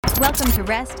Welcome to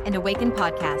Rest and Awaken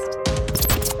podcast.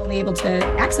 Only able to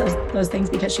access those things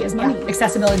because she has money. Yeah.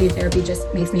 Accessibility therapy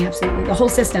just makes me the whole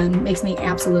system makes me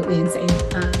absolutely insane.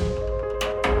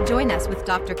 Join us with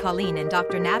Dr. Colleen and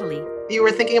Dr. Nathalie. You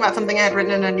were thinking about something I had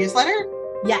written in a newsletter?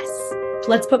 Yes.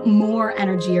 Let's put more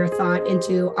energy or thought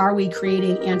into, are we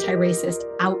creating anti-racist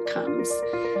outcomes?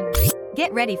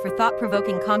 Get ready for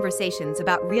thought-provoking conversations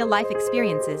about real-life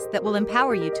experiences that will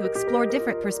empower you to explore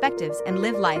different perspectives and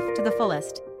live life to the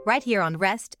fullest. Right here on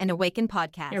Rest and Awaken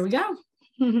podcast. Here we go.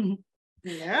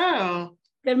 Hello.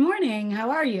 Good morning. How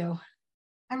are you?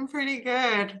 I'm pretty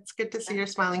good. It's good to see your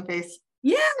smiling face.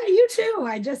 Yeah, you too.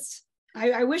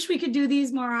 I wish we could do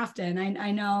these more often. I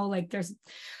know like there's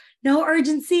no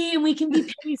urgency and we can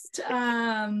be paced,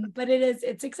 but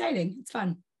it's exciting. It's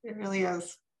fun. It really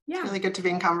is. Yeah. It's really good to be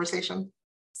in conversation.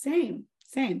 Same.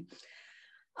 Yeah,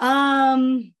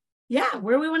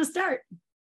 where do we want to start?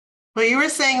 Well, you were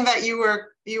saying that you were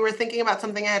thinking about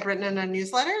something I had written in a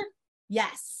newsletter?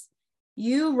 Yes.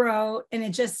 You wrote, and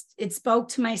it spoke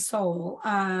to my soul,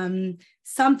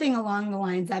 something along the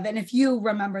lines of, and if you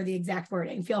remember the exact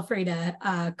wording, feel free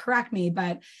to correct me,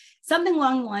 but something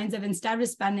along the lines of, instead of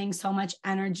spending so much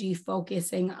energy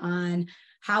focusing on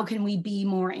how can we be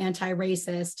more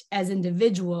anti-racist as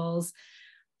individuals,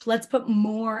 let's put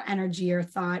more energy or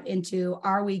thought into,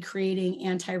 are we creating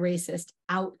anti-racist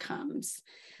outcomes?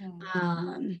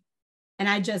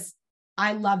 And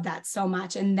I love that so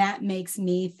much. And that makes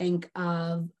me think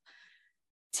of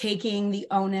taking the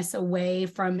onus away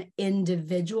from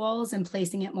individuals and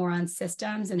placing it more on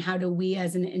systems. And how do we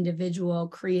as an individual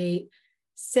create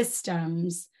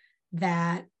systems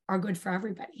that are good for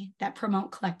everybody, that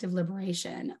promote collective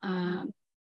liberation? And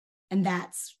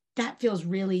that feels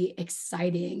really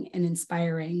exciting and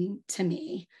inspiring to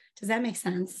me. Does that make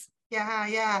sense?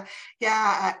 Yeah.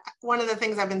 One of the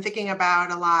things I've been thinking about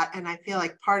a lot, and I feel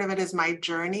like part of it is my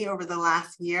journey over the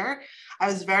last year. I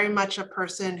was very much a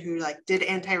person who did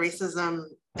anti-racism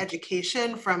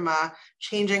education from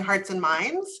changing hearts and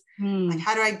minds. Like,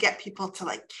 how do I get people to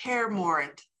care more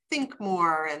and to think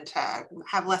more and to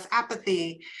have less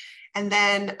apathy? And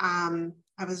then I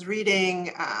was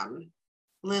reading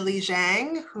Lily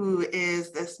Zhang, who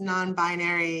is this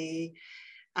non-binary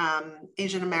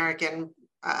Asian American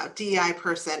DEI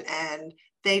person, and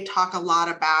they talk a lot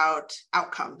about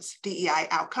outcomes, DEI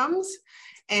outcomes.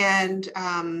 And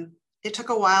it took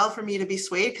a while for me to be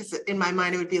swayed, because in my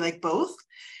mind it would be both.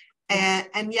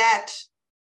 And yet,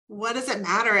 what does it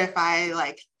matter if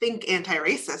I think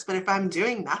anti-racist, but if I'm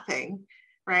doing nothing,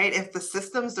 right? If the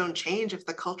systems don't change, if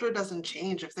the culture doesn't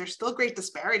change, if there's still great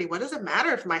disparity, what does it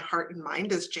matter if my heart and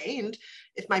mind is changed,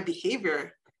 if my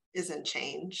behavior isn't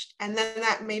changed? And then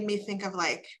that made me think of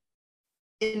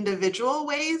individual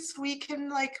ways we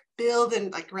can build,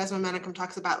 and Resmaa Menakem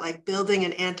talks about building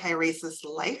an anti-racist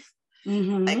life,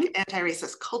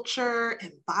 anti-racist culture,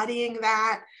 embodying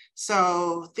that.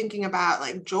 So thinking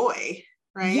about joy,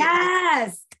 right?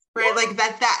 Yes. Right.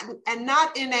 That, and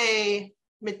not in a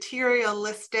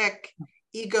materialistic,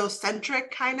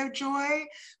 egocentric kind of joy,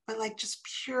 but just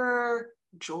pure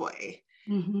joy.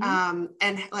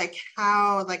 And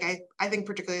how, I think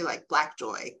particularly Black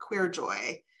joy, queer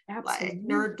joy, absolutely,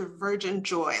 neurodivergent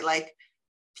joy,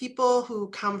 people who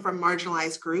come from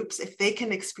marginalized groups, if they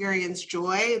can experience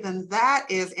joy, then that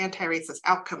is anti-racist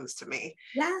outcomes to me.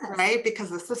 Yes. Right? Because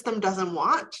the system doesn't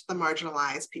want the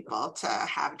marginalized people to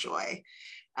have joy.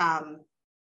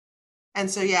 And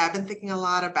so, yeah, I've been thinking a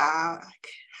lot about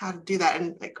how to do that.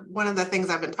 And one of the things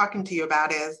I've been talking to you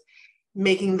about is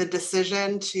making the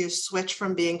decision to switch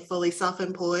from being fully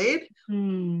self-employed,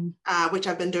 which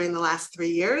I've been doing the last 3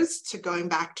 years, to going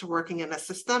back to working in a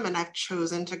system. And I've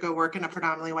chosen to go work in a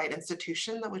predominantly white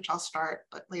institution, which I'll start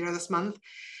later this month.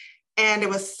 And it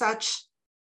was such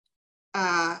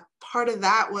part of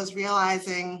that was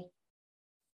realizing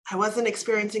I wasn't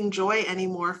experiencing joy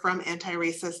anymore from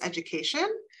anti-racist education.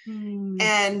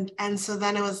 And so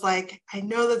then it was I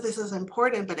know that this is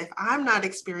important, but if I'm not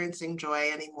experiencing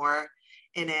joy anymore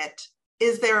in it,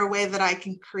 is there a way that I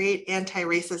can create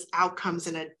anti-racist outcomes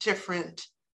in a different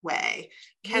way?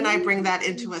 Can I bring that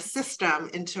into a system,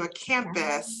 into a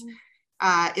campus,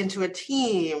 into a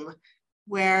team,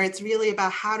 where it's really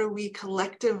about how do we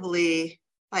collectively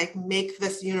make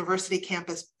this university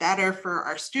campus better for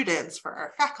our students, for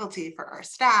our faculty, for our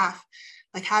staff?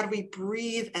 How do we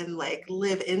breathe and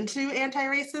live into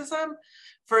anti-racism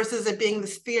versus it being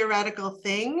this theoretical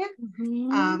thing?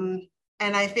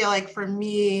 And I feel for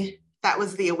me, that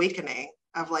was the awakening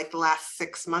of the last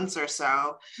 6 months or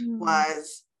so,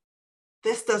 was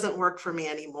this doesn't work for me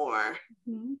anymore.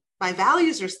 My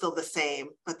values are still the same,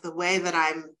 but the way that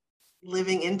I'm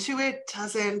living into it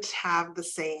doesn't have the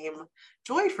same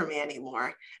joy for me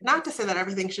anymore. Not to say that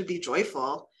everything should be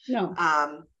joyful. No.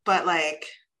 But like,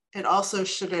 it also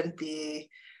shouldn't be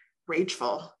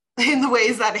rageful in the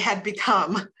ways that it had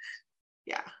become.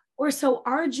 Yeah. Or so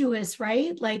arduous,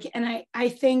 right? Like, and I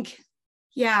think,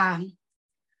 yeah,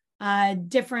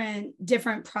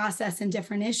 different process and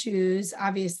different issues,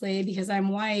 obviously, because I'm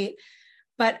white.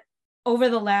 But over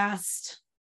the last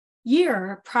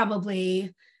year,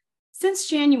 probably since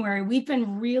January, we've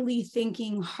been really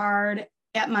thinking hard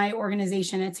at my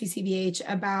organization at CCBH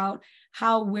about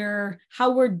how we're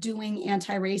doing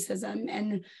anti-racism.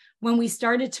 And when we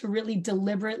started to really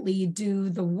deliberately do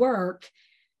the work,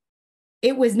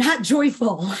 it was not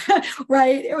joyful,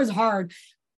 right? It was hard,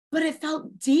 but it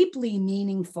felt deeply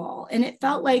meaningful. And it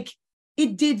felt like,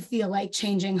 it did feel like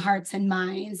changing hearts and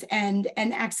minds and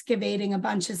excavating a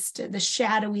bunch of the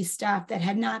shadowy stuff that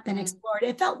had not been explored.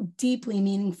 It felt deeply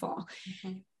meaningful.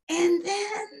 And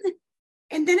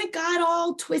then it got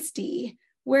all twisty,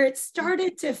 where it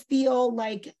started to feel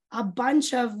like a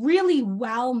bunch of really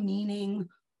well-meaning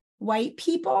white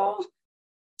people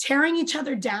tearing each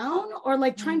other down, or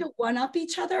like trying to one-up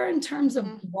each other in terms of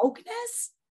wokeness.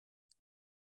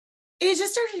 It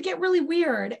just started to get really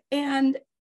weird. And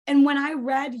when I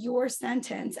read your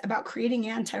sentence about creating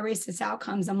anti-racist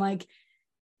outcomes, I'm like,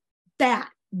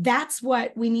 that's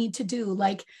what we need to do.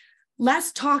 Like,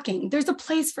 less talking. There's a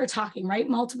place for talking, right?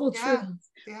 Multiple truths,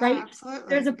 right? Absolutely.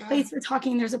 There's a place for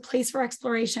talking. There's a place for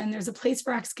exploration. There's a place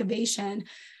for excavation.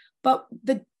 But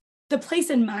the place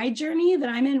in my journey that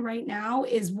I'm in right now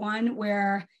is one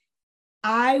where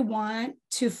I want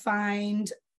to find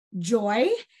joy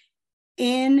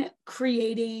in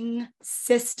creating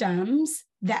systems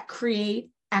that create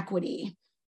equity,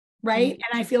 right?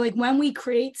 And I feel like when we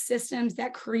create systems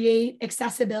that create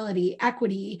accessibility,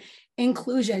 equity,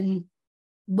 inclusion,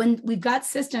 when we've got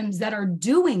systems that are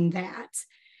doing that,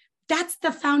 that's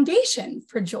the foundation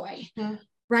for joy,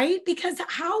 right? Because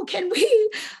how can we,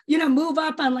 move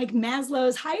up on like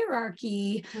Maslow's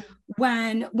hierarchy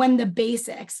when the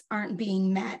basics aren't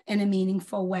being met in a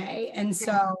meaningful way? And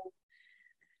so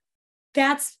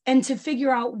and to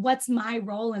figure out what's my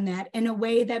role in that in a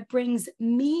way that brings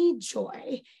me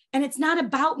joy. And it's not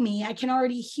about me. I can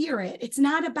already hear it. It's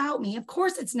not about me. Of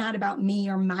course, it's not about me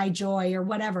or my joy or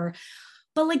whatever.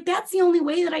 But like, that's the only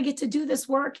way that I get to do this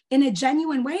work in a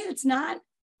genuine way. It's not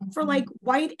for like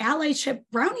white allyship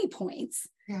brownie points.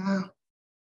 Yeah.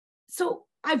 So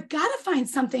I've got to find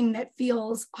something that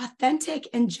feels authentic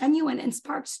and genuine and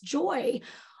sparks joy.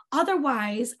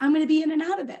 Otherwise, I'm going to be in and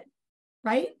out of it.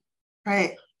 Right?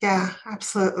 Right. Yeah,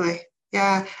 absolutely.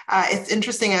 Yeah. It's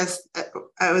interesting, as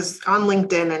I was on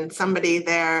LinkedIn and somebody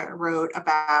there wrote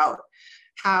about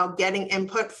how getting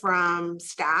input from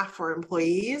staff or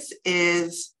employees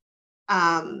is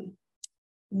not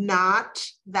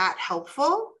that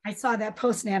helpful. I saw that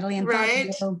post, Nathalie, and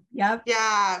right? Yep.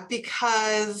 Yeah,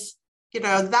 because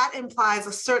that implies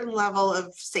a certain level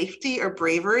of safety or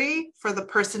bravery for the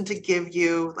person to give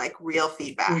you like real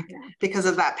feedback because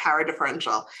of that power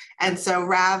differential. And so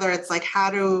rather it's like, how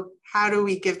do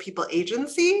we give people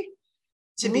agency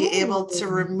to be able to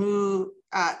remove,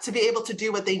 to be able to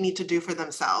do what they need to do for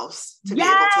themselves, to be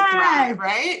able to thrive,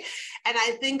 right? And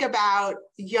I think about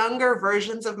younger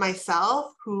versions of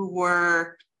myself who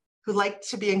liked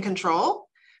to be in control,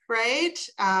 right?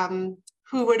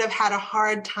 Who would have had a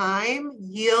hard time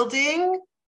yielding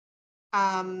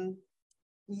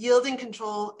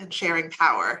control and sharing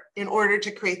power in order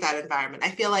to create that environment.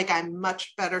 I feel like I'm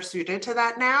much better suited to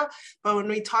that now. But when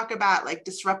we talk about like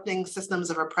disrupting systems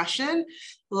of oppression,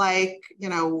 like,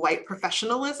 white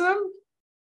professionalism,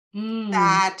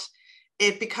 that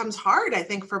it becomes hard, I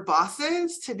think, for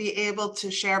bosses to be able to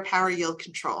share power, yield,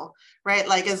 control, right?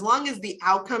 Like, as long as the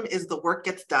outcome is the work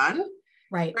gets done,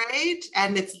 right?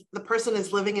 And the person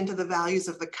is living into the values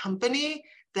of the company,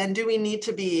 then do we need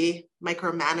to be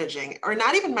micromanaging, or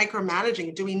not even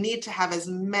micromanaging? Do we need to have as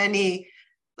many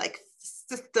like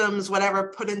systems,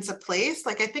 whatever, put into place?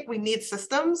 Like, I think we need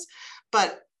systems,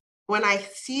 but when I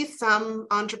see some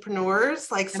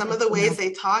entrepreneurs, like some of the ways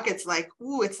they talk, it's like,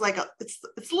 ooh, it's like it's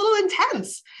a little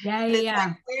intense.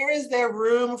 Like, where is there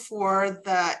room for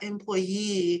the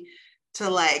employee to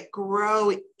like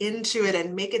grow into it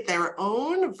and make it their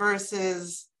own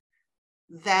versus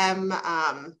them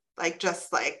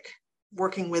just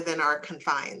working within our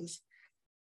confines?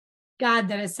 God,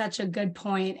 that is such a good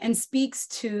point, and speaks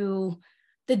to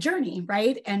the journey,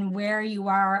 right? And where you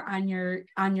are on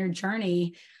your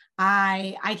journey.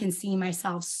 I can see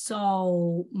myself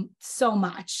so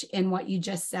much in what you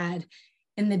just said,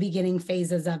 in the beginning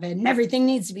phases of it, and everything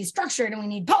needs to be structured, and we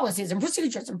need policies and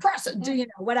procedures and process,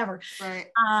 whatever. Right.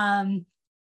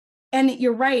 And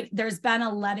you're right. There's been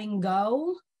a letting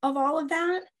go of all of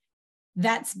that.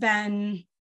 That's been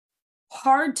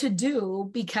hard to do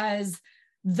because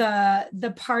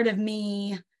the part of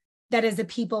me that is a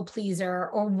people pleaser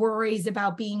or worries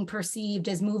about being perceived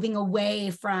as moving away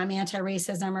from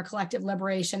anti-racism or collective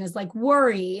liberation is like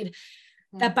worried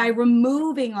that by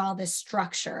removing all this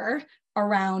structure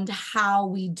around how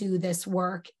we do this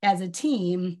work as a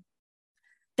team,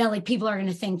 that like people are going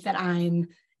to think that I'm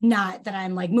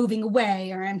like moving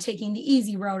away or I'm taking the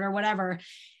easy road or whatever.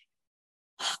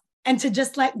 And to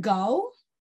just let go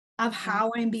of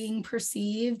how I'm being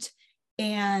perceived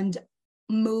and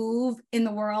move in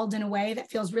the world in a way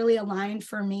that feels really aligned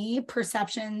for me,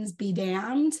 perceptions be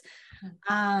damned.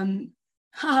 I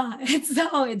can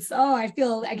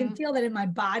feel that in my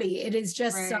body. It is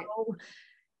just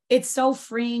it's so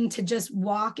freeing to just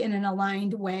walk in an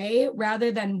aligned way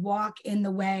rather than walk in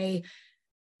the way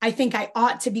I think I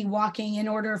ought to be walking in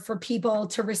order for people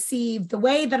to receive the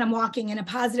way that I'm walking in a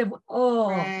positive.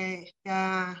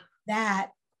 That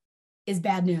is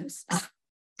bad news.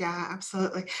 Yeah,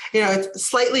 absolutely. It's a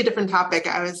slightly different topic.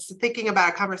 I was thinking about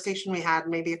a conversation we had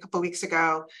maybe a couple of weeks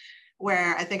ago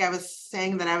where I think I was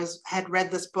saying that I had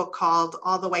read this book called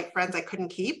All the White Friends I Couldn't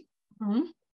Keep.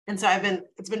 And so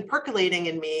it's been percolating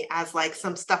in me as like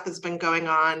some stuff has been going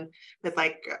on with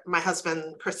like my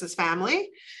husband, Chris's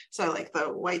family. So like the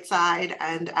white side.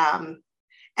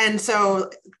 And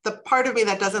so the part of me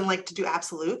that doesn't like to do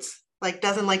absolutes, like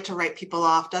doesn't like to write people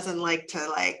off, doesn't like to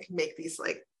like make these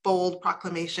like bold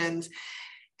proclamations.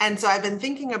 And so I've been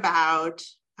thinking about,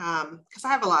 because I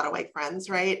have a lot of white friends,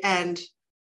 right? And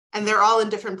they're all in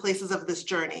different places of this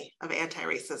journey of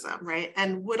anti-racism, right?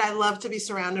 And would I love to be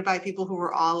surrounded by people who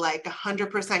were all like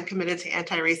 100% committed to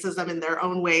anti-racism in their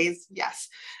own ways? Yes.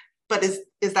 But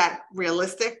is that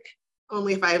realistic?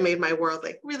 Only if I made my world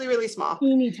like really, really small.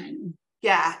 Teeny tiny.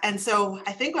 Yeah. And so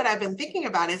I think what I've been thinking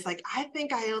about is like, I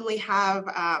think I only have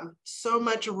so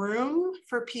much room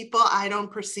for people I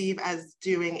don't perceive as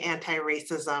doing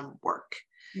anti-racism work,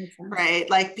 right?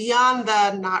 Like beyond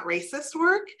the not racist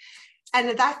work.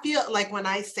 And that feels like when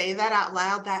I say that out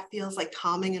loud, that feels like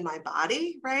calming in my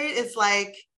body, right? It's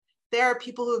like there are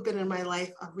people who have been in my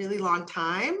life a really long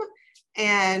time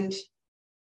and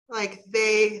like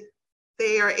they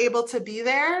are able to be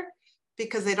there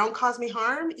because they don't cause me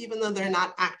harm, even though they're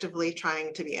not actively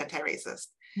trying to be anti-racist,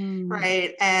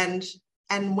 right? And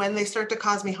when they start to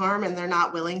cause me harm and they're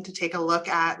not willing to take a look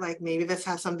at like, maybe this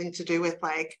has something to do with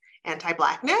like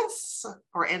anti-Blackness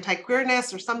or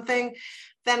anti-queerness or something,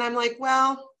 then I'm like,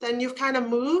 well, then you've kind of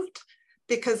moved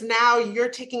because now you're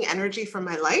taking energy from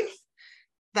my life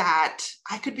that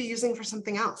I could be using for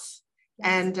something else.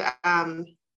 Yes.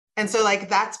 And so like,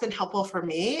 that's been helpful for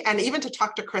me. And even to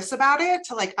talk to Chris about it,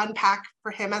 to like unpack for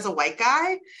him as a white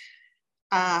guy,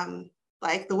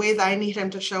 like the way that I need him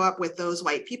to show up with those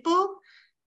white people,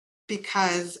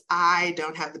 because I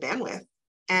don't have the bandwidth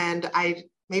and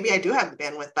maybe I do have the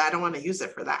bandwidth, but I don't want to use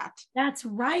it for that. That's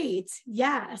right.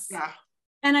 Yes. Yeah.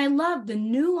 And I love the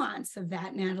nuance of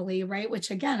that, Nathalie, right? Which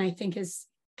again, I think is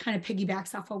kind of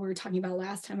piggybacks off what we were talking about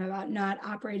last time about not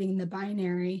operating in the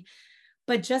binary,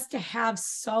 but just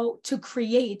to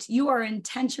create, you are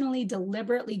intentionally,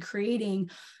 deliberately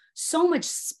creating so much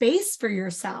space for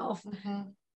yourself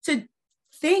to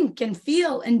think and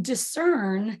feel and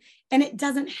discern. And it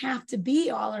doesn't have to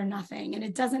be all or nothing. And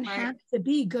it doesn't have to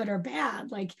be good or bad.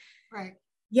 Like,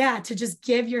 to just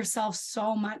give yourself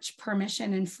so much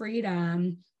permission and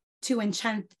freedom to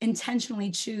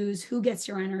intentionally choose who gets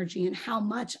your energy and how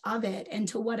much of it and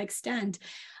to what extent.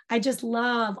 I just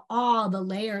love all the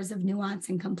layers of nuance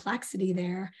and complexity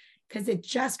there because it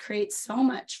just creates so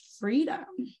much freedom.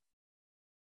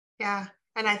 Yeah.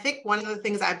 And I think one of the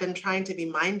things I've been trying to be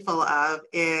mindful of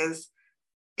is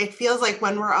it feels like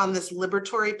when we're on this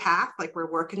liberatory path, like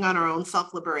we're working on our own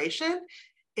self-liberation,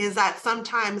 is that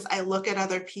sometimes I look at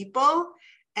other people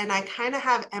and I kind of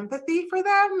have empathy for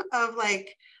them of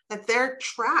like that they're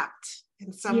trapped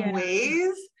in some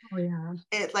ways.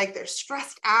 It like they're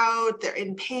stressed out, they're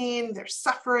in pain, they're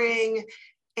suffering,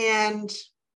 and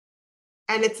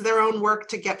it's their own work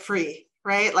to get free,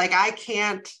 right? Like I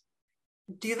can't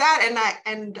do that.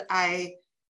 And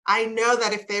I know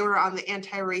that if they were on the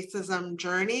anti-racism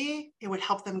journey, it would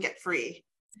help them get free.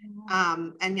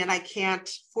 And yet I can't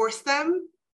force them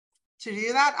to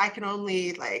do that. I can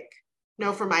only like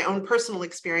know from my own personal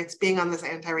experience, being on this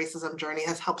anti-racism journey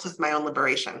has helped with my own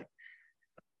liberation.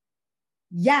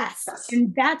 Yes.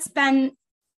 And that's been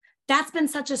that's been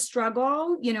such a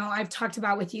struggle. You know, I've talked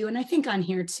about with you, and I think on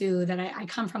here too, that I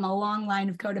come from a long line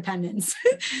of codependence.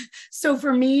 So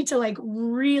for me to like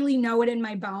really know it in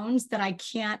my bones that I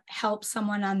can't help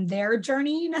someone on their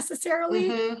journey necessarily,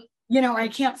 you know, I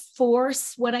can't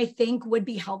force what I think would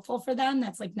be helpful for them.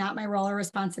 That's like not my role or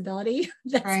responsibility.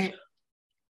 That's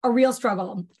a real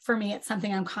struggle for me. It's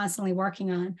something I'm constantly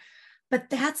working on. But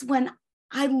that's when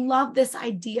I love this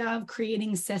idea of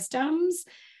creating systems,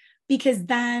 because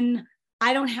then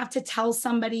I don't have to tell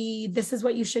somebody this is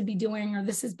what you should be doing or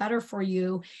this is better for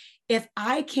you. If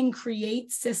I can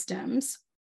create systems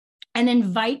and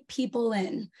invite people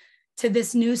in to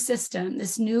this new system,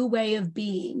 this new way of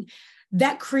being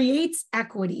that creates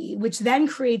equity, which then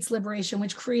creates liberation,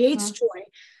 which creates joy.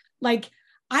 Like,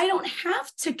 I don't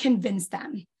have to convince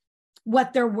them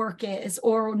what their work is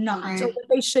or not, or what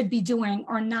they should be doing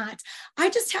or not. I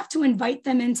just have to invite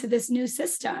them into this new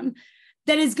system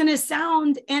that is going to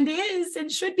sound and is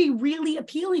and should be really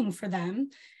appealing for them,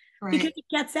 because it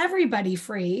gets everybody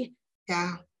free.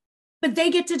 Yeah. But they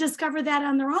get to discover that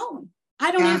on their own.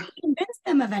 I don't have to convince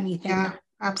them of anything. Yeah,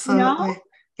 absolutely. You know?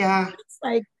 Yeah. It's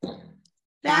like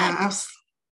that.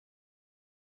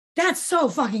 That's so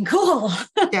fucking cool.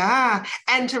 Yeah.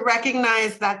 And to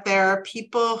recognize that there are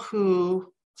people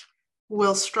who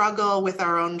will struggle with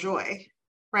our own joy,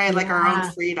 right? Like our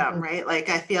own freedom, right? Like,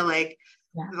 I feel like,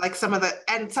 like some of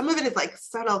it is like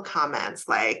subtle comments,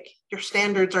 like your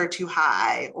standards are too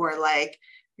high, or like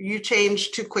you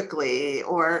change too quickly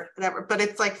or whatever. But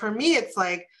it's like, for me, it's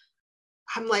like,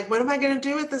 I'm like, what am I going to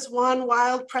do with this one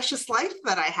wild, precious life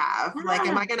that I have? Like,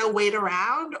 am I going to wait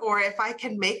around? Or if I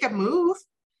can make a move,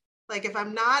 like if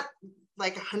I'm not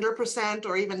like 100%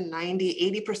 or even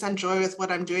 90, 80% joy with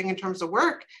what I'm doing in terms of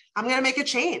work, I'm going to make a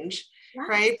change,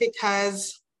 right?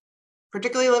 Because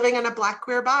particularly living in a Black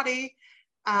queer body,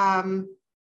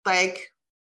 like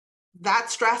that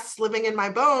stress living in my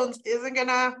bones isn't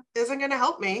gonna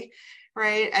help me,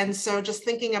 right? And so just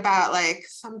thinking about like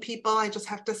some people, I just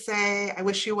have to say, I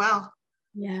wish you well.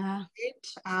 Yeah.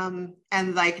 Right?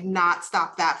 And like not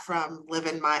stop that from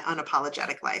living my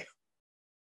unapologetic life.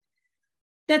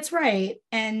 That's right.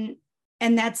 And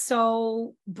that's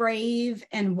so brave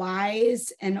and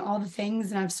wise and all the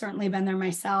things. And I've certainly been there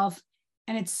myself.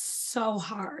 And it's so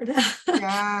hard.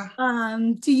 Yeah.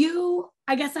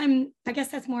 I guess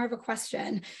that's more of a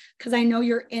question, because I know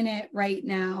you're in it right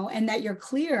now and that you're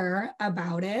clear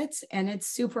about it and it's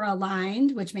super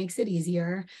aligned, which makes it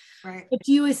easier. Right. But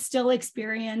do you still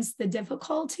experience the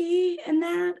difficulty in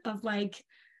that of like,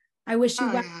 I wish you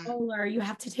well, or you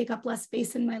have to take up less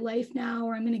space in my life now,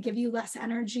 or I'm going to give you less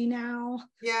energy now?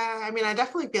 Yeah. I mean, I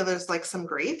definitely feel there's like some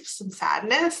grief, some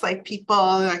sadness, like people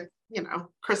like, you know,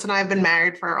 Chris and I have been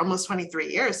married for almost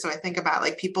 23 years. So I think about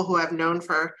like people who I've known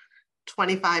for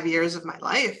 25 years of my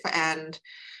life and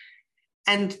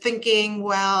thinking,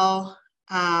 well,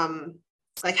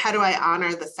 like, how do I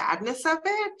honor the sadness of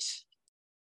it?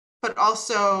 But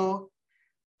also,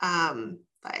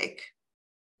 like,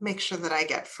 make sure that I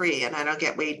get free and I don't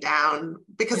get weighed down,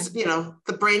 because, you know,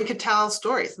 the brain could tell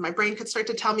stories. My brain could start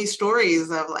to tell me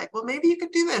stories of like, well, maybe you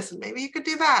could do this and maybe you could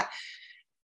do that.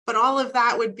 But all of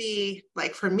that would be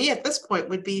like, for me at this point,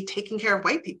 would be taking care of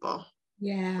white people.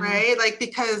 Yeah. Right. Like,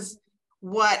 because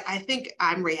what I think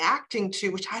I'm reacting to,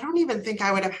 which I don't even think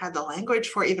I would have had the language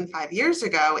for even 5 years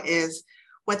ago, is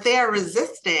what they are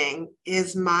resisting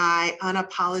is my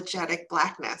unapologetic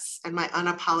Blackness and my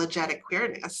unapologetic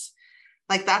queerness.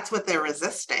 Like, that's what they're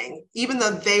resisting, even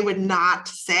though they would not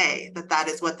say that that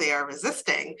is what they are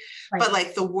resisting. But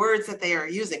like the words that they are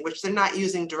using, which they're not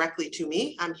using directly to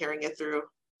me, I'm hearing it through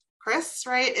Chris,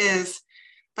 right?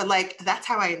 But like, that's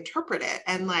how I interpret it.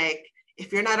 And like,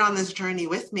 if you're not on this journey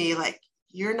with me, like,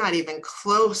 you're not even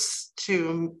close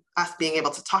to us being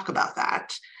able to talk about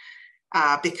that,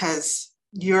 because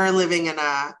you're living in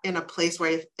a place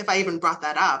where if I even brought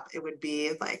that up, it would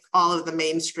be like all of the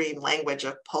mainstream language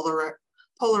of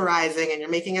polarizing, and you're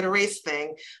making it a race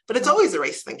thing, but it's always a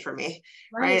race thing for me,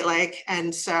 right? Like,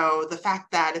 and so the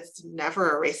fact that it's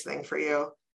never a race thing for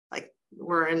you, like,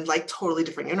 we're in like totally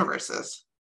different universes.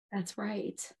 That's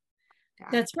right. Yeah.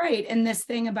 That's right. And this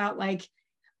thing about like,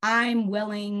 I'm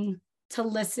willing to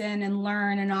listen and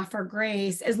learn and offer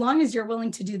grace, as long as you're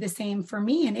willing to do the same for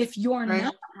me. And if you're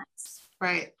not,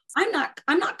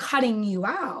 I'm not cutting you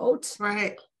out.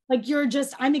 Right. Like,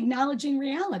 I'm acknowledging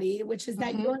reality, which is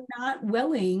that you're not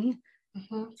willing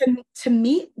to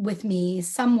meet with me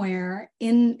somewhere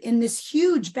in this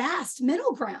huge, vast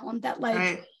middle ground that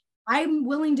like I'm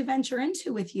willing to venture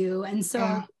into with you. And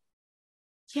so,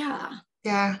 Yeah.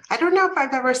 I don't know if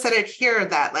I've ever said it here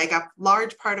that like a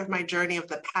large part of my journey of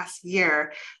the past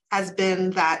year has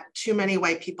been that too many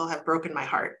white people have broken my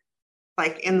heart,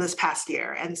 like in this past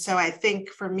year. And so I think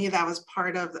for me, that was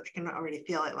part of, I can already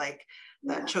feel it, like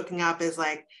the choking up is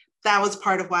like, that was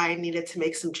part of why I needed to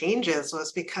make some changes,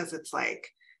 was because it's like,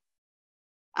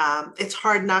 it's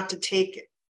hard not to take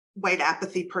white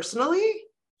apathy personally,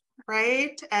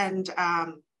 right? And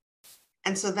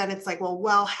so then it's like,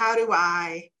 well, how do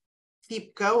I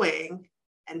keep going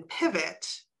and pivot?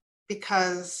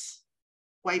 Because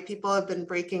white people have been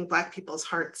breaking Black people's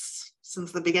hearts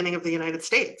since the beginning of the United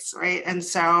States, right? And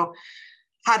so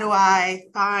how do I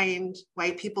find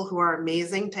white people who are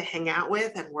amazing to hang out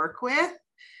with and work with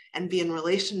and be in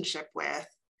relationship with,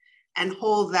 and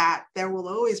hold that there will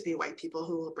always be white people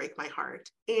who will break my heart,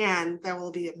 and there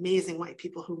will be amazing white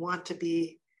people who want to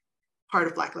be part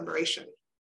of Black liberation.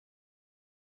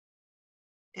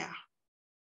 Yeah.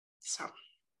 So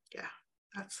yeah,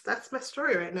 that's my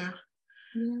story right now.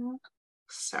 Yeah.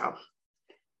 So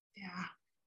yeah.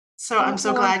 So I'm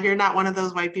so glad you're not one of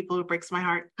those white people who breaks my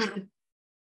heart.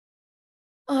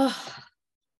 Oh,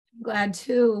 I'm glad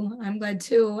too.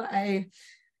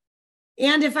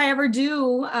 And if I ever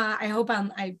do, I hope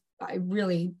I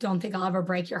really don't think I'll ever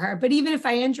break your heart. But even if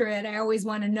I injure it, I always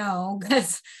want to know,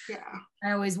 because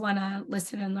I always want to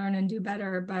listen and learn and do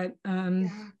better. But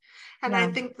I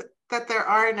think that there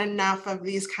aren't enough of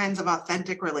these kinds of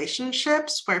authentic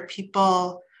relationships where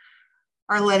people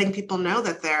are letting people know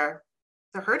that they're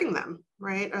hurting them,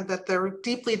 right? Or that they're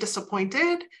deeply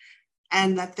disappointed,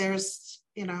 and that there's,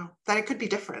 that it could be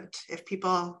different if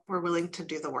people were willing to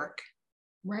do the work.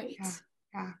 Right.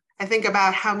 Yeah. I think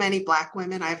about how many Black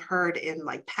women I've heard in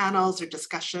like panels or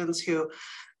discussions who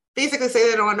basically say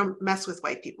they don't want to mess with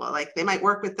white people. Like they might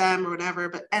work with them or whatever,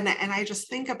 but, and I just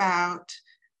think about,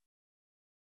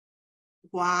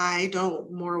 why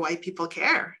don't more white people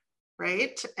care,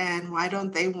 right? And why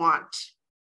don't they want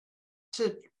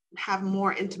to have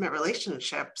more intimate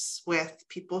relationships with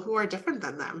people who are different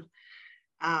than them?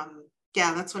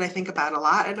 That's what I think about a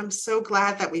lot. And I'm so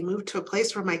glad that we moved to a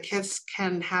place where my kids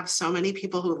can have so many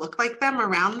people who look like them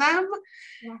around them.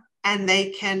 Yeah. And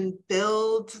they can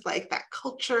build like that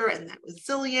culture and that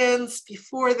resilience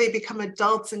before they become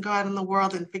adults and go out in the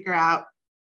world and figure out,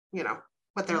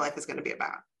 what their life is going to be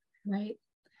about. Right.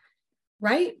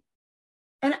 Right.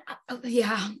 And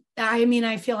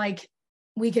I feel like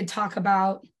we could talk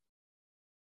about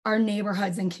our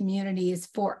neighborhoods and communities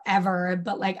forever,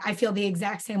 but like, I feel the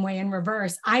exact same way in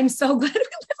reverse. I'm so glad we live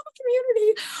in a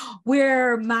community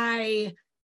where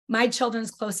my children's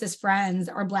closest friends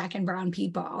are Black and brown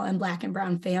people and Black and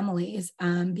brown families,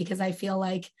 because I feel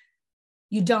like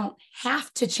you don't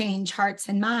have to change hearts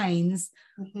and minds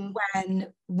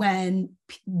when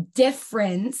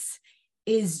difference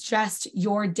is just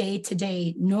your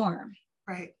day-to-day norm.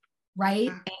 Right.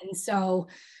 Yeah. And so,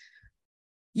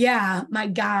 my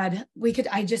God,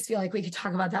 I just feel like we could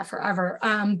talk about that forever.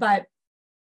 But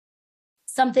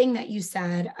something that you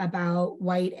said about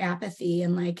white apathy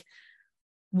and like,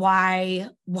 why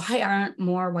aren't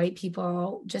more white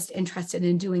people just interested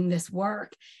in doing this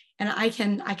work? And I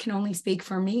can only speak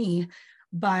for me,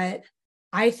 but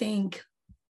I think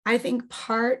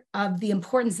part of the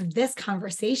importance of this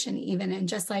conversation, even, and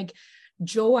just like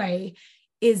joy,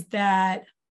 is that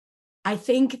I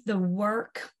think the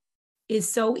work is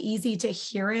so easy to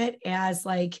hear it as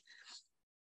like,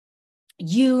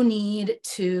 you need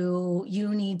to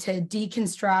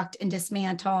deconstruct and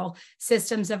dismantle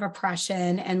systems of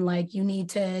oppression, and like you need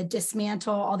to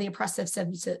dismantle all the oppressive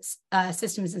systems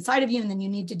inside of you, and then you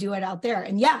need to do it out there.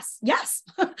 And yes,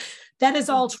 that is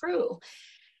all true.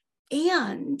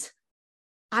 And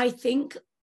I think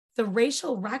the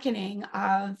racial reckoning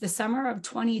of the summer of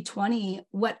 2020,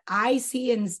 what I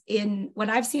see in what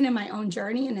I've seen in my own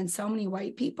journey and in so many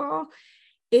white people,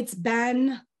 it's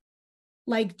been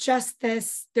like just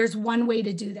this, there's one way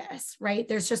to do this, right?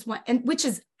 There's just one, and which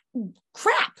is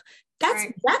crap.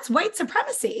 That's white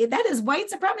supremacy. That is white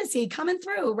supremacy coming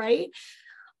through, right?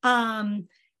 And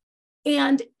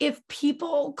if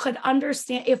people could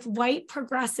understand, if white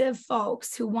progressive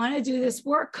folks who want to do this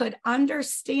work could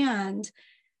understand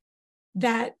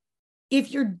that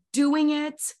if you're doing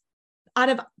it out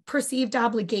of perceived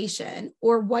obligation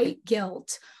or white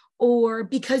guilt, or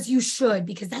because you should,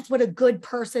 because that's what a good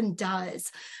person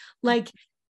does. Like,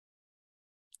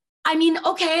 I mean,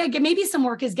 okay, maybe some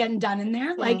work is getting done in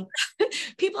there. Like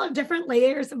people have different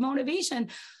layers of motivation,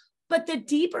 but the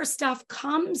deeper stuff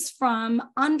comes from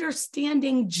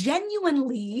understanding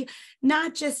genuinely,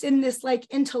 not just in this like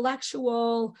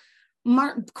intellectual,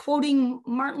 quoting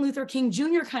Martin Luther King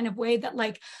Jr. kind of way, that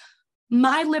like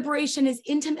my liberation is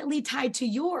intimately tied to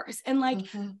yours. And like,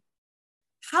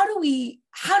 how do we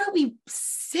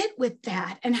sit with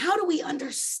that? And how do we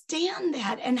understand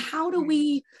that? And how do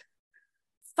we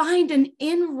find an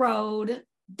inroad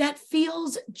that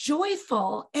feels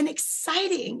joyful and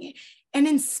exciting and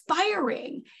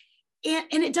inspiring? And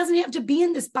it doesn't have to be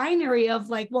in this binary of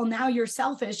like, well, now you're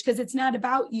selfish, because it's not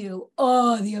about you.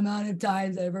 Oh, the amount of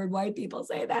times I've heard white people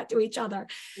say that to each other.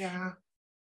 Yeah.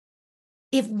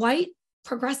 If white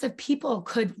progressive people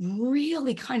could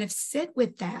really kind of sit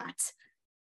with that,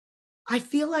 I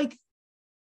feel like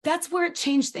that's where it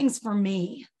changed things for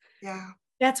me. Yeah.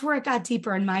 That's where it got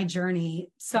deeper in my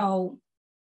journey. So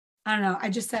I don't know. I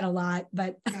just said a lot,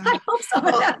 but Yeah. I hope some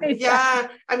of that made sense.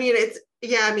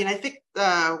 I think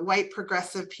the white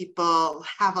progressive people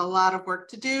have a lot of work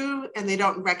to do, and they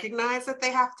don't recognize that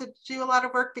they have to do a lot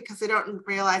of work because they don't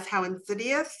realize how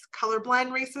insidious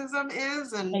colorblind racism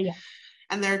is.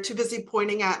 And they're too busy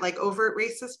pointing at like overt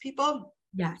racist people.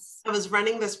 Yes. I was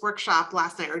running this workshop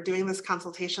last night, or doing this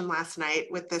consultation last night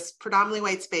with this predominantly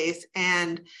white space,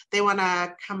 and they want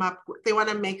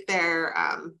to make their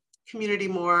community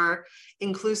more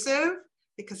inclusive,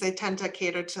 because they tend to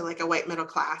cater to like a white middle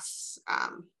class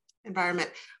environment.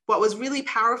 What was really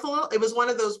powerful, it was one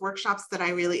of those workshops that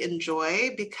I really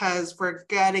enjoy, because we're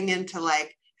getting into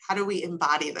like, how do we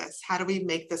embody this? How do we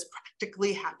make this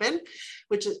practically happen?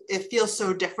 Which it feels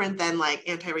so different than like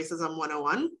anti-racism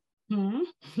 101.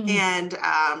 Mm-hmm.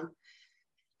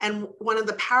 And one of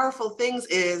the powerful things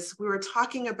is we were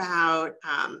talking about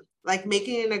like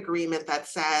making an agreement that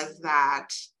says that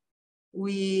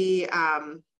we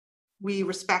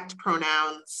respect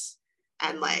pronouns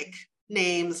and like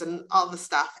names and all the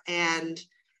stuff. And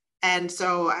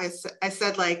so I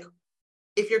said, like,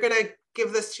 if you're going to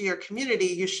give this to your community,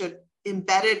 you should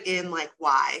embed it in like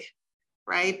why,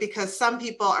 right? Because some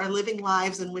people are living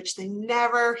lives in which they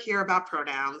never hear about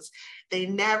pronouns. They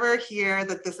never hear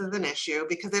that this is an issue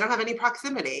because they don't have any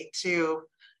proximity to,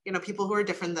 people who are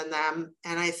different than them.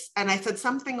 And I said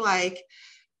something like,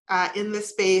 in this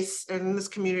space and in this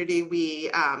community, we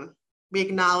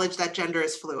acknowledge that gender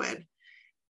is fluid,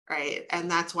 right? And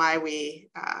that's why we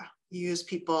use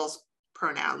people's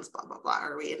pronouns, blah, blah, blah,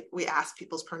 or we ask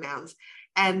people's pronouns.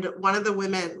 And one of the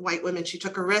white women, she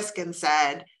took a risk and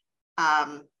said,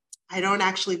 I don't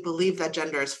actually believe that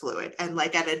gender is fluid, and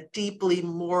like at a deeply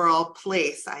moral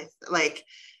place,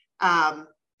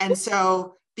 and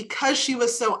so because she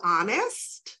was so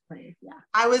honest, Right, yeah.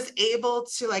 I was able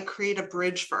to like create a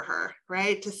bridge for her,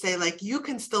 right? To say like, you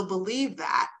can still believe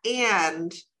that,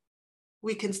 and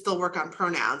we can still work on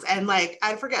pronouns. And like,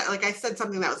 I forget, like I said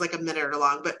something that was like a minute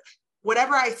long, but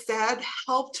whatever I said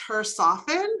helped her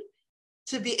soften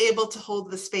to be able to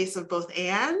hold the space of both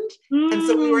and. And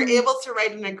so we were able to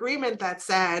write an agreement that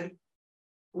said,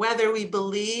 whether we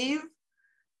believe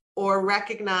or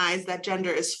recognize that gender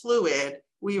is fluid,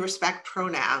 we respect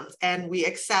pronouns and we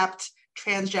accept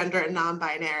transgender and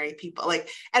non-binary people. Like,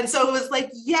 and so it was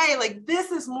like, yay, like this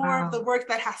is more of the work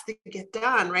that has to get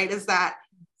done, right? Is that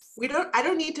I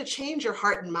don't need to change your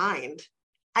heart and mind.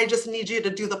 I just need you to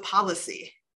do the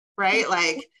policy, right?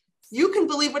 Like you can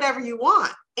believe whatever you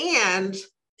want, and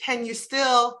can you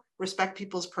still respect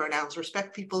people's pronouns,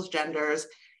 respect people's genders,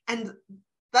 and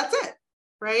that's it,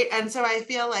 right? And so I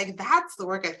feel like that's the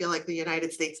work I feel like the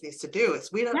United States needs to do. Is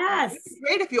it's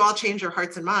great if you all change your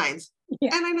hearts and minds.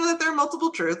 Yeah. And I know that there are multiple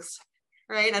truths,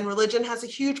 right? And religion has a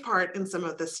huge part in some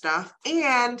of this stuff,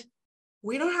 and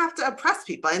we don't have to oppress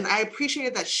people. And I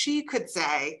appreciated that she could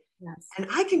say, yes, and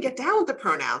I can get down with the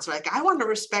pronouns. Like, I want to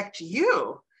respect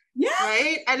you. Yeah.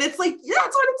 Right. And it's like, yeah,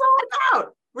 that's what it's all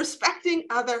about. Respecting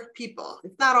other people.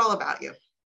 It's not all about you.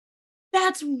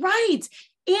 That's right.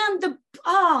 And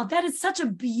that is such a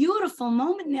beautiful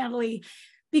moment, Nathalie,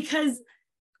 because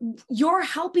you're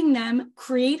helping them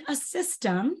create a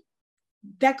system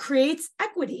that creates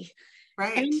equity,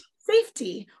 right, and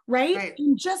safety, right?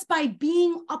 And just by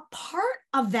being a part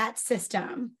of that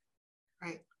system,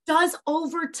 right, does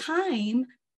over time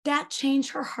that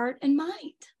change her heart and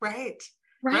mind? Right.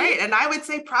 And I would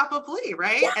say probably,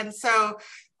 right? Yeah. And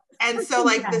so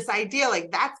like this idea, like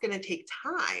that's going to take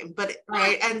time, but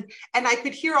right. And I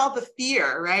could hear all the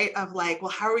fear, right? Of like,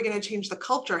 well, how are we going to change the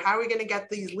culture? How are we going to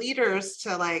get these leaders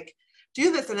to like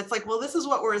do this? And it's like, well, this is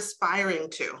what we're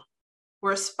aspiring to.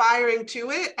 We're aspiring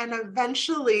to it. And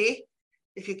eventually,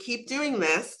 if you keep doing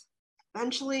this,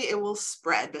 eventually it will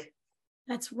spread.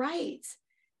 That's right.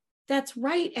 That's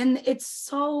right. And it's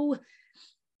so,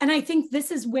 and I think this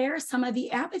is where some of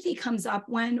the apathy comes up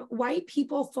when white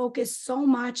people focus so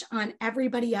much on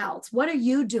everybody else. What are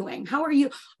you doing? How are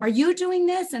you? Are you doing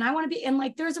this? And I want to be, and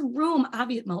like, there's a room,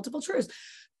 obvious, multiple truths.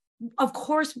 Of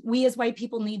course, we as white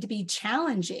people need to be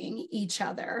challenging each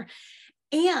other.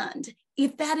 And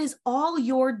if that is all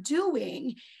you're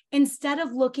doing, instead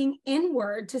of looking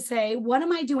inward to say, what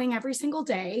am I doing every single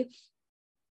day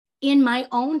in my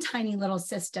own tiny little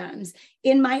systems,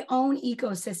 in my own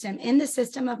ecosystem, in the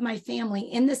system of my family,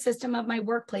 in the system of my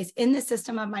workplace, in the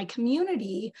system of my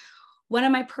community, what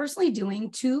am I personally doing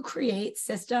to create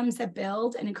systems that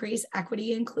build and increase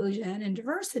equity, inclusion, and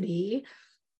diversity?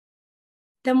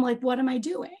 Then like, what am I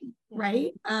doing,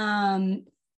 right?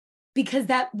 Because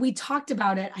that we talked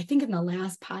about it, I think in the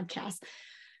last podcast,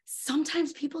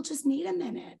 sometimes people just need a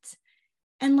minute.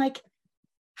 And like,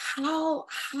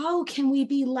 how can we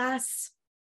be less,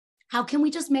 how can we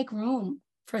just make room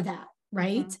for that,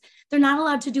 right? They're not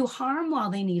allowed to do harm while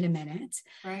they need a minute.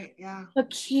 Right, yeah. But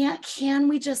can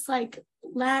we just like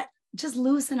just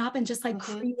loosen up and just like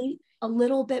create a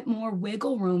little bit more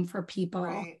wiggle room for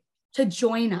people to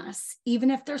join us,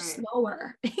 even if they're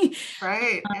slower.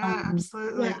 Right. Yeah,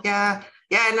 absolutely. Yeah.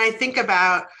 And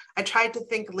I tried to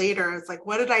think later, it's like,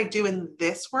 what did I do in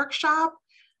this workshop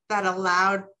that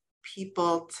allowed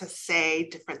people to say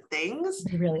different things?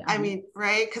 Really, I mean,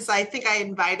 right. Because I think I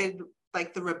invited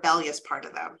like the rebellious part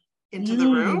of them into the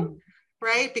room,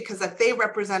 right? Because if they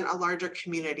represent a larger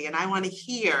community and I want to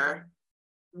hear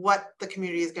what the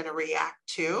community is going to react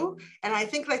to. And I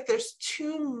think like there's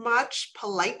too much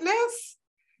politeness,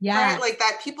 right? Like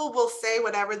that people will say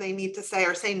whatever they need to say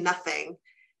or say nothing,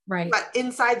 right? But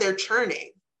inside they're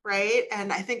churning, right?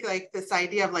 And I think like this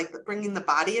idea of like bringing the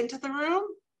body into the room,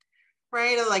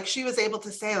 right? And like she was able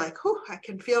to say like, whew, I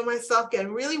can feel myself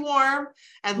getting really warm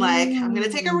and like, I'm going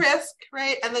to take a risk,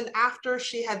 right? And then after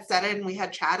she had said it and we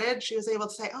had chatted, she was able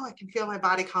to say, oh, I can feel my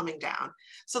body calming down.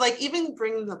 So like even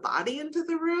bringing the body into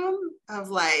the room of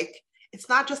like, it's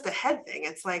not just a head thing.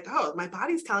 It's like, oh, my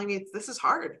body's telling me this is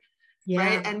hard,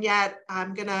 right? And yet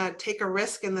I'm going to take a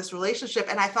risk in this relationship.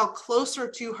 And I felt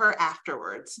closer to her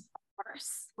afterwards, of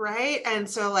course, right? And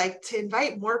so like to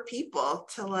invite more people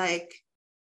to like,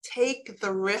 take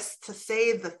the risk to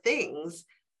say the things,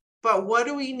 but what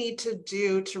do we need to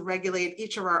do to regulate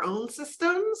each of our own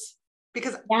systems?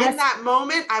 Because in that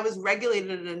moment, I was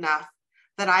regulated enough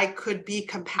that I could be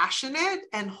compassionate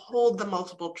and hold the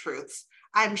multiple truths.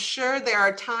 I'm sure there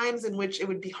are times in which it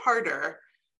would be harder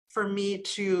for me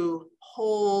to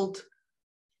hold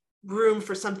room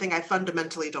for something I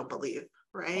fundamentally don't believe,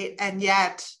 right? And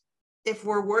yet, if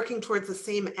we're working towards the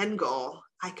same end goal,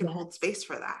 I can hold space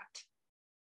for that.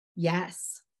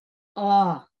 Yes.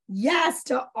 Oh, yes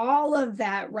to all of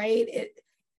that, right?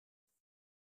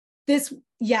 This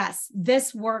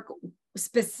work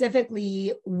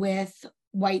specifically with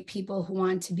white people who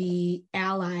want to be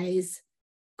allies,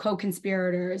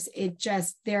 co-conspirators,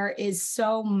 there is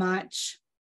so much,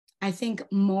 I think,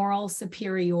 moral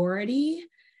superiority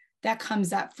that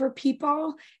comes up for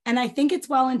people. And I think it's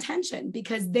well-intentioned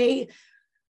because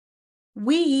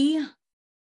we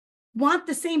want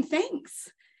the same things.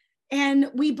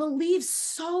 And we believe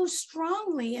so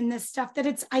strongly in this stuff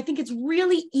that I think it's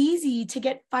really easy to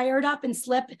get fired up and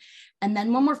slip. And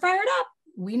then when we're fired up,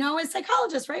 we know as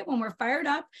psychologists, right? When we're fired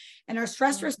up and our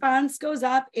stress response goes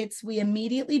up, we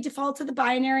immediately default to the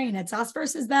binary and it's us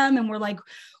versus them. And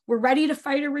we're ready to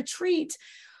fight or retreat.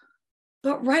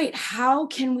 But right, how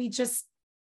can we just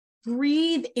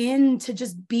breathe into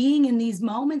just being in these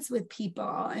moments with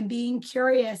people and being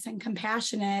curious and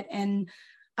compassionate? And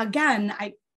again,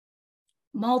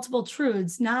 multiple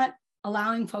truths, not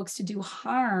allowing folks to do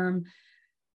harm,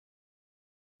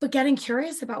 but getting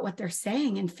curious about what they're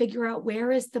saying and figure out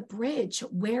where is the bridge,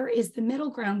 where is the middle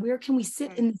ground, where can we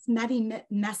sit in this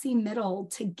messy middle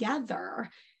together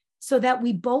so that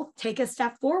we both take a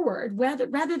step forward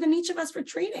rather than each of us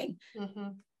retreating,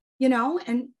 you know?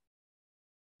 And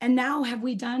now have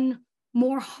we done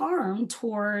more harm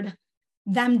toward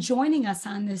them joining us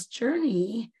on this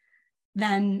journey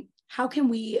than how can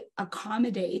we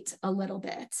accommodate a little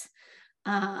bit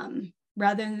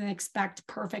rather than expect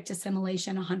perfect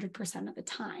assimilation 100% of the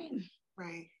time?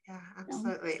 Right. Yeah,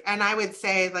 absolutely. And I would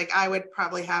say, like, I would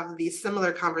probably have these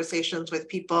similar conversations with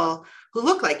people who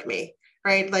look like me,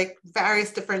 right? Like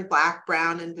various different Black,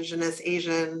 Brown, Indigenous,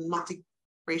 Asian,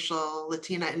 multiracial,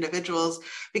 Latina individuals,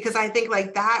 because I think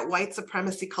like that white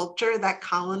supremacy culture, that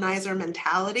colonizer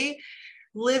mentality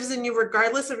lives in you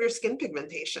regardless of your skin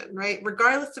pigmentation, right?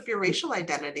 Regardless of your racial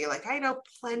identity. Like I know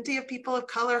plenty of people of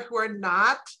color who are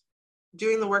not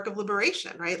doing the work of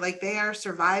liberation, right? Like they are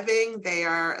surviving, they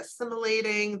are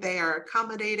assimilating, they are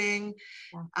accommodating,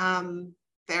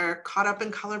 they're caught up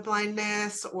in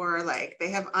colorblindness, or like they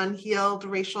have unhealed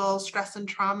racial stress and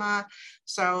trauma.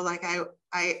 So like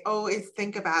I always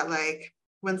think about like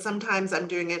when sometimes I'm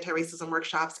doing anti-racism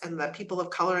workshops and the people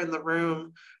of color in the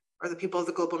room or the people of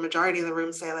the global majority in the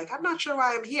room say like, I'm not sure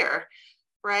why I'm here.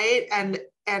 Right. And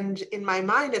in my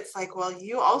mind, it's like, well,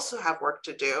 you also have work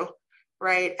to do.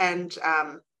 Right. And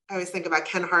I always think about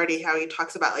Ken Hardy, how he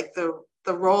talks about like the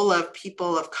role of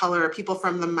people of color, people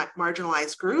from the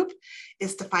marginalized group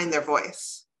is to find their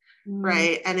voice.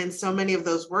 Right. And in so many of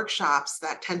those workshops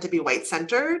that tend to be white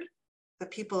centered, the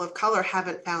people of color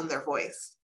haven't found their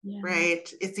voice. Right.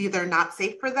 It's either not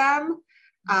safe for them.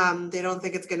 They don't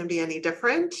think it's going to be any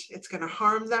different. It's going to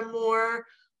harm them more,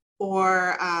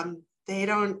 or they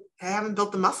haven't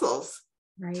built the muscles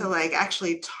to like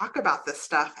actually talk about this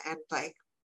stuff and like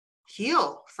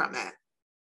heal from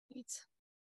it.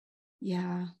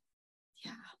 Yeah.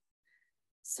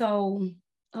 So,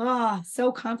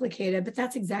 so complicated, but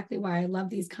that's exactly why I love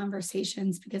these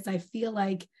conversations, because I feel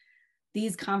like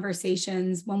these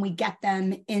conversations, when we get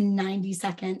them in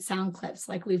 90-second sound clips,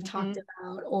 like we've talked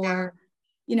about, or,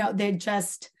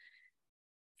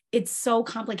 it's so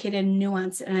complicated and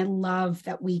nuanced. And I love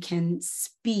that we can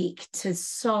speak to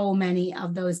so many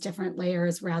of those different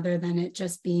layers rather than it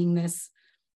just being this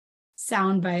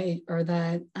soundbite or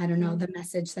the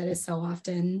message that is so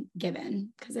often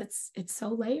given, because it's so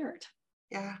layered.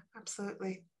 Yeah,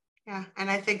 absolutely. Yeah. And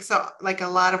I think so, like a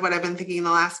lot of what I've been thinking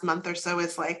the last month or so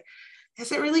is like,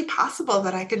 is it really possible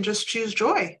that I can just choose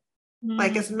joy?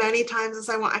 Like as many times as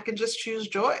I want, I can just choose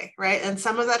joy, right? And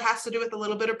some of that has to do with a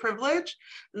little bit of privilege.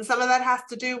 And some of that has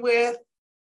to do with,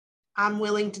 I'm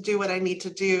willing to do what I need to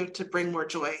do to bring more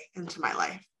joy into my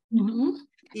life.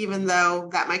 Even though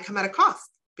that might come at a cost,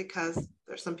 because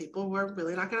there's some people who are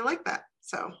really not going to like that.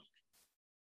 So.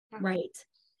 Yeah. Right.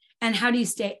 And how do you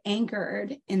stay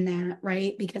anchored in that,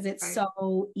 right? Because it's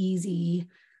so easy.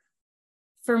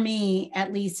 For me,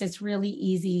 at least, it's really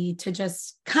easy to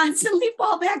just constantly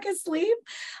fall back asleep,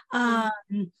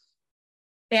 and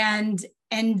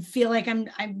feel like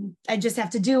I just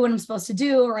have to do what I'm supposed to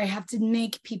do, or I have to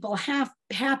make people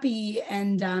happy,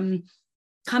 and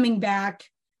coming back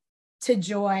to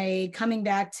joy, coming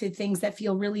back to things that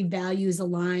feel really values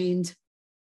aligned,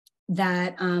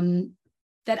 that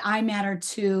I matter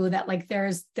too, that like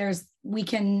we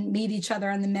can meet each other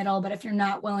in the middle, but if you're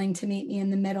not willing to meet me in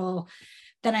the middle,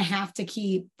 then I have to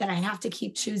keep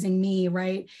choosing me,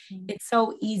 right? It's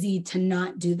so easy to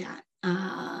not do that.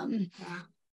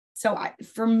 So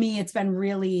for me, it's been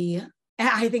really,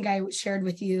 I think I shared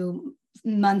with you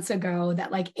months ago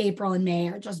that like April and May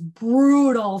are just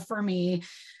brutal for me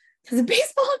because of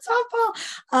baseball and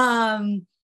softball.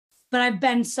 But I've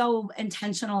been so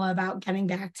intentional about getting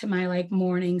back to my like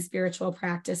morning spiritual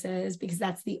practices, because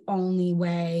that's the only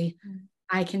way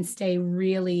I can stay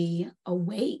really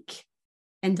awake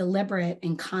and deliberate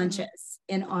and conscious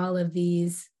in all of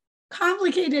these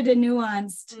complicated and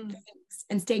nuanced things,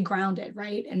 and stay grounded,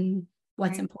 right? And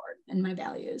what's important and my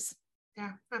values.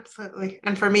 Yeah, absolutely.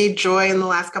 And for me, joy in the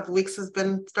last couple of weeks has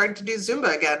been starting to do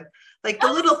Zumba again. Like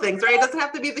the little things, right? It doesn't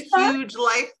have to be the huge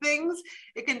life things.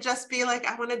 It can just be like,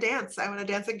 I want to dance. I want to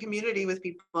dance in community with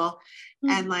people.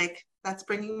 And like, that's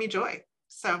bringing me joy.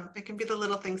 So it can be the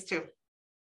little things too.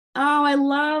 Oh, I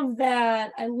love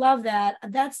that.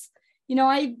 That's,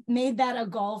 I made that a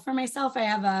goal for myself. I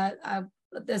have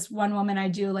this one woman I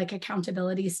do like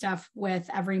accountability stuff with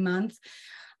every month.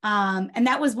 And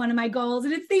that was one of my goals.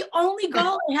 And it's the only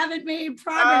goal I haven't made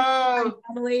progress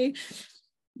on.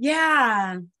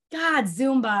 Yeah. God,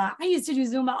 Zumba. I used to do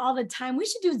Zumba all the time. We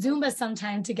should do Zumba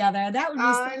sometime together. That would be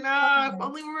I know. If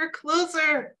only we were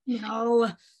closer.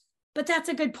 But that's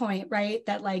a good point, right?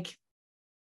 That like,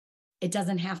 it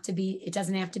doesn't have to be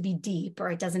deep,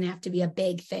 or it doesn't have to be a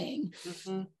big thing.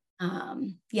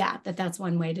 That's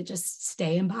one way to just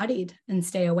stay embodied and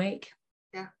stay awake.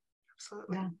 Yeah,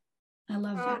 absolutely. Yeah. I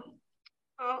love that.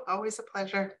 Oh, always a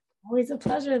pleasure. Always a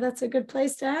pleasure. That's a good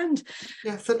place to end.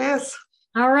 Yes, it is.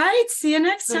 All right. See you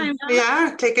next time.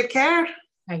 Yeah. Take good care.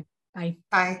 Bye. Bye.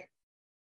 Bye.